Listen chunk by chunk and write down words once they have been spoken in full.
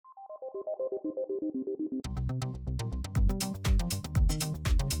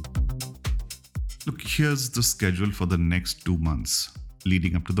Look, here's the schedule for the next 2 months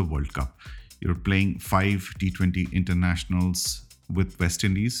leading up to the World Cup. You're playing 5 T20 internationals with West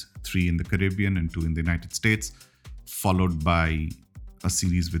Indies, 3 in the Caribbean and 2 in the United States, followed by a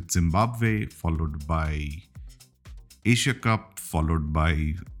series with Zimbabwe, followed by Asia Cup, followed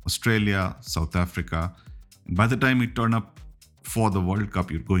by Australia, South Africa. And by the time you turn up for the World Cup,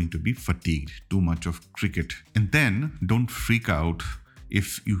 you're going to be fatigued. Too much of cricket. And then don't freak out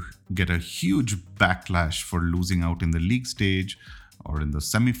if you get a huge backlash for losing out in the league stage or in the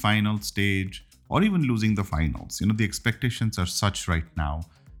semi-final stage or even losing the finals. The expectations are such right now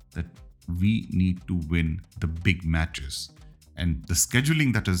that we need to win the big matches. And the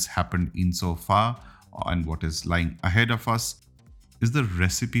scheduling that has happened insofar and what is lying ahead of us is the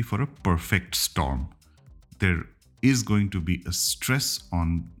recipe for a perfect storm. There is going to be a stress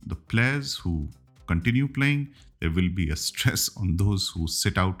on the players who continue playing. There will be a stress on those who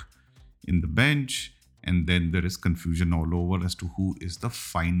sit out in the bench. And then there is confusion all over as to who is the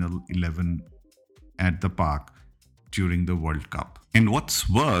final 11 at the park during the World Cup. And what's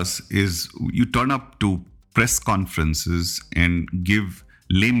worse is you turn up to press conferences and give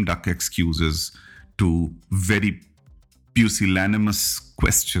lame duck excuses to very pusillanimous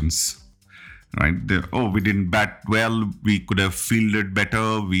questions. Right? We didn't bat well. We could have fielded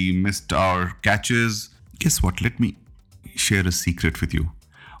better. We missed our catches. Guess what? Let me share a secret with you.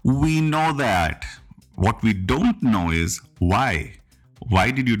 We know that. What we don't know is why.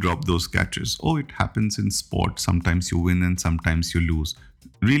 Why did you drop those catches? It happens in sport. Sometimes you win and sometimes you lose.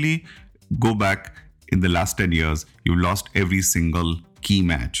 Really, go back in the last 10 years. You lost every single key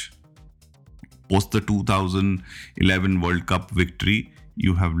match. Post the 2011 World Cup victory,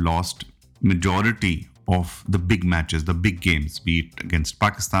 you have lost majority of the big matches, the big games, be it against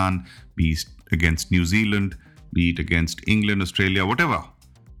Pakistan, be it against New Zealand, be it against England, Australia, whatever.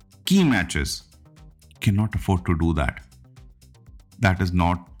 Key matches. Cannot afford to do that. That is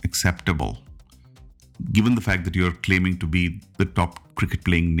not acceptable. Given the fact that you're claiming to be the top cricket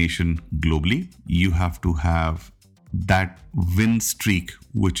playing nation globally, you have to have that win streak,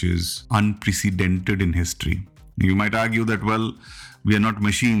 which is unprecedented in history. You might argue that, we are not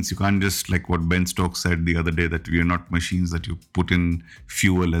machines. You can't just, like what Ben Stokes said the other day, that we are not machines that you put in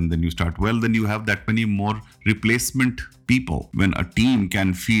fuel and then you start. Then you have that many more replacement people. When a team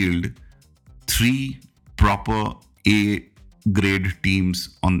can field 3 proper A-grade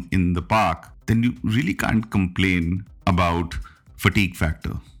teams in the park, then you really can't complain about fatigue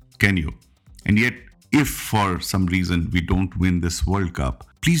factor, can you? And yet, if for some reason we don't win this World Cup,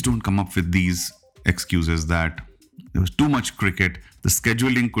 please don't come up with these excuses that there was too much cricket, the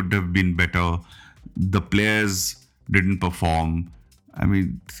scheduling could have been better, the players didn't perform.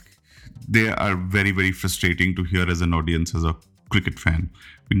 They are very, very frustrating to hear as an audience, as a cricket fan.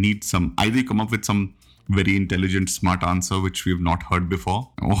 We need either you come up with some very intelligent, smart answer, which we've not heard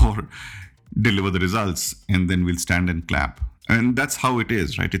before, or deliver the results, and then we'll stand and clap. And that's how it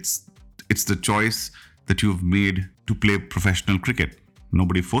is, right? It's the choice that you've made to play professional cricket.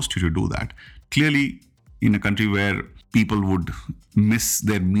 Nobody forced you to do that. Clearly, in a country where people would miss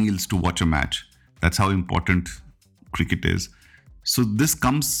their meals to watch a match, that's how important cricket is. So this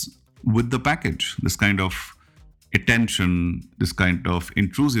comes with the package, this kind of attention, this kind of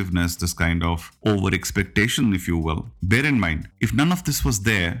intrusiveness, this kind of over expectation, if you will. Bear in mind, if none of this was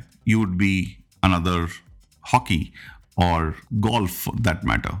there, you would be another hockey or golf for that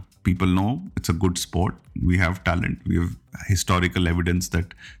matter. People know it's a good sport. We have talent. We have historical evidence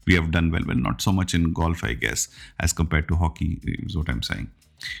that we have done well. Well, not so much in golf, I guess, as compared to hockey, is what I'm saying.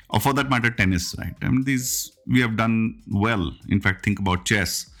 Or for that matter, tennis, right? These we have done well. In fact, think about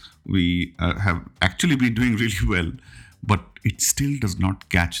chess. We have actually been doing really well, but it still does not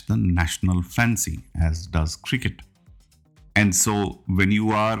catch the national fancy as does cricket. And so when you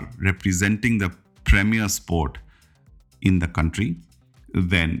are representing the premier sport in the country,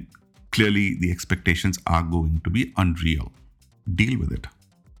 then clearly the expectations are going to be unreal. Deal with it.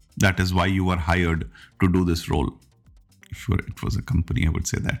 That is why you were hired to do this role. If it was a company, I would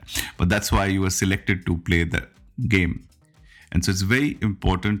say that. But that's why you were selected to play the game. And so it's very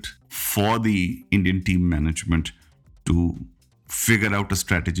important for the Indian team management to figure out a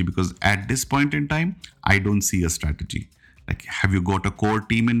strategy, because at this point in time, I don't see a strategy. Like, have you got a core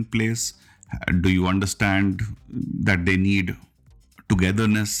team in place? Do you understand that they need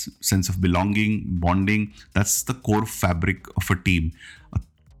togetherness, sense of belonging, bonding? That's the core fabric of a team. A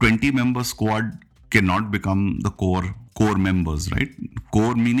 20-member squad cannot become the core members, right?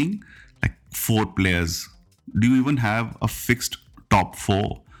 Core meaning like 4 players. Do you even have a fixed top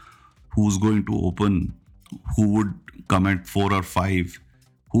 4 Who's going to open? Who would come at 4 or 5?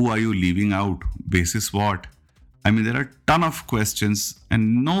 Who are you leaving out? Basis what? I mean, there are a ton of questions,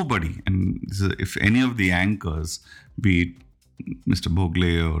 and nobody, and if any of the anchors, be it Mr.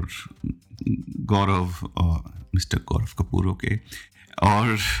 Bhogle or Gaurav or Mr. Gaurav Kapoor, okay,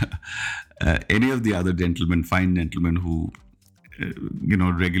 or any of the other gentlemen, fine gentlemen who,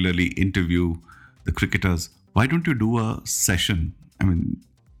 regularly interview the cricketers, why don't you do a session? I mean,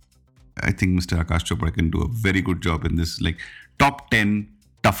 I think Mr. Akash Chopra can do a very good job in this, like top 10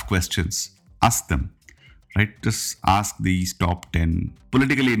 tough questions. Ask them, right? Just ask these top 10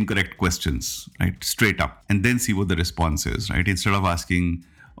 politically incorrect questions, right? Straight up, and then see what the response is, right? Instead of asking,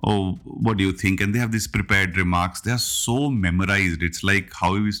 oh, what do you think? And they have these prepared remarks. They are so memorized. It's like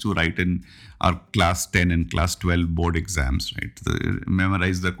how we used to write in our class 10 and class 12 board exams, right?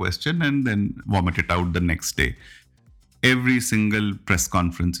 Memorize the question and then vomit it out the next day. Every single press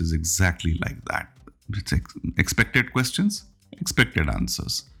conference is exactly like that. It's expected questions, expected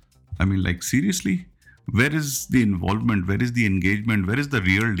answers. I mean, like, seriously, where is the involvement? Where is the engagement? Where is the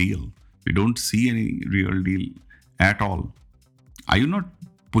real deal? We don't see any real deal at all. Are you not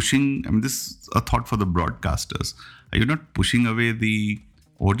pushing? I mean, this is a thought for the broadcasters. Are you not pushing away the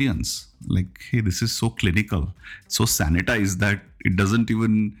audience? Like, hey, this is so clinical, so sanitized that it doesn't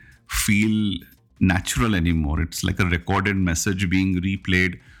even feel natural anymore. It's like a recorded message being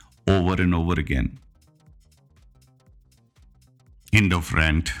replayed over and over again. End of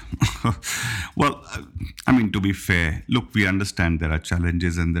rant. Well, I mean, to be fair, look, we understand there are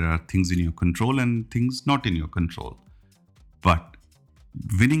challenges and there are things in your control and things not in your control. But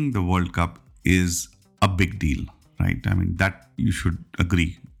winning the World Cup is a big deal, right? I mean, that you should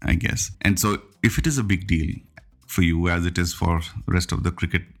agree, I guess. And so if it is a big deal for you, as it is for the rest of the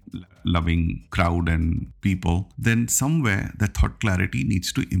cricket loving crowd and people, then somewhere that thought clarity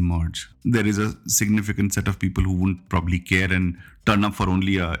needs to emerge. There is a significant set of people who wouldn't probably care and turn up for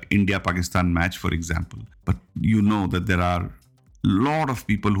only a India-Pakistan match, for example. But you know that there are a lot of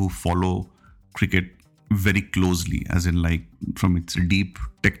people who follow cricket very closely, as in like from its deep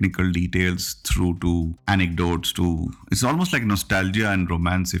technical details through to anecdotes to, it's almost like nostalgia and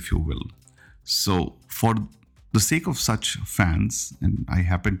romance, if you will. So for the sake of such fans, and I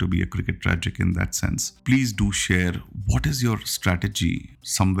happen to be a cricket tragic in that sense, please do share what is your strategy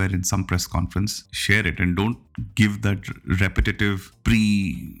somewhere in some press conference. Share it and don't give that repetitive,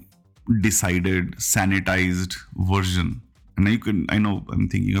 pre-decided, sanitized version. And I know I'm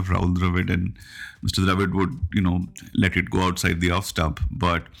thinking of Rahul Dravid, and Mr. Dravid would, let it go outside the off stump.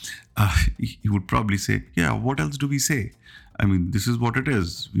 But he would probably say, yeah, what else do we say? I mean, this is what it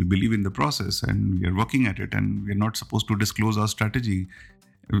is. We believe in the process and we are working at it, and we're not supposed to disclose our strategy.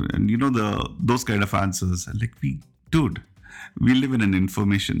 And those kind of answers, like, we live in an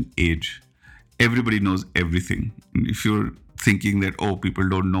information age. Everybody knows everything. And if you're thinking that, oh, people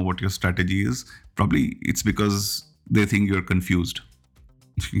don't know what your strategy is, probably it's because they think you're confused.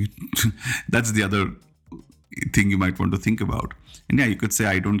 That's the other thing you might want to think about. And yeah, you could say,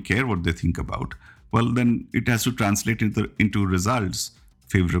 I don't care what they think about. Well, then it has to translate into results,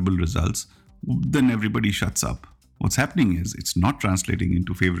 favorable results. Then everybody shuts up. What's happening is it's not translating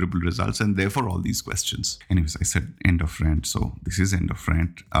into favorable results, and therefore all these questions. Anyways, I said end of rant, so this is end of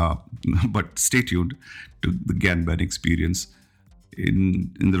rant. But stay tuned to the Gyanban experience.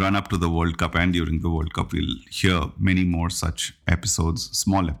 In the run-up to the World Cup and during the World Cup, we'll hear many more such episodes,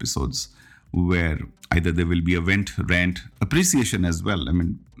 small episodes, where either there will be a vent, rant, appreciation as well. I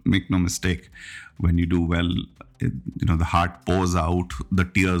mean, make no mistake, when you do well, the heart pours out, the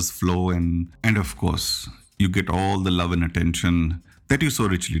tears flow, and of course, you get all the love and attention that you so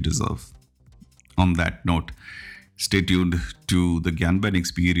richly deserve. On that note, stay tuned to the Gyanban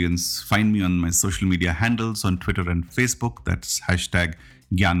experience. Find me on my social media handles on Twitter and Facebook. That's hashtag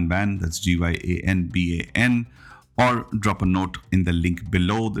Gyanban. That's GYANBAN. Or drop a note in the link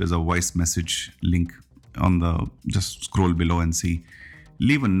below. There's a voice message link just scroll below and see.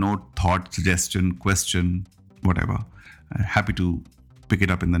 Leave a note, thought, suggestion, question, whatever. Happy to pick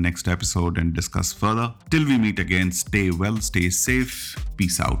it up in the next episode and discuss further. Till we meet again, stay well, stay safe.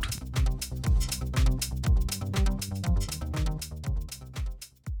 Peace out.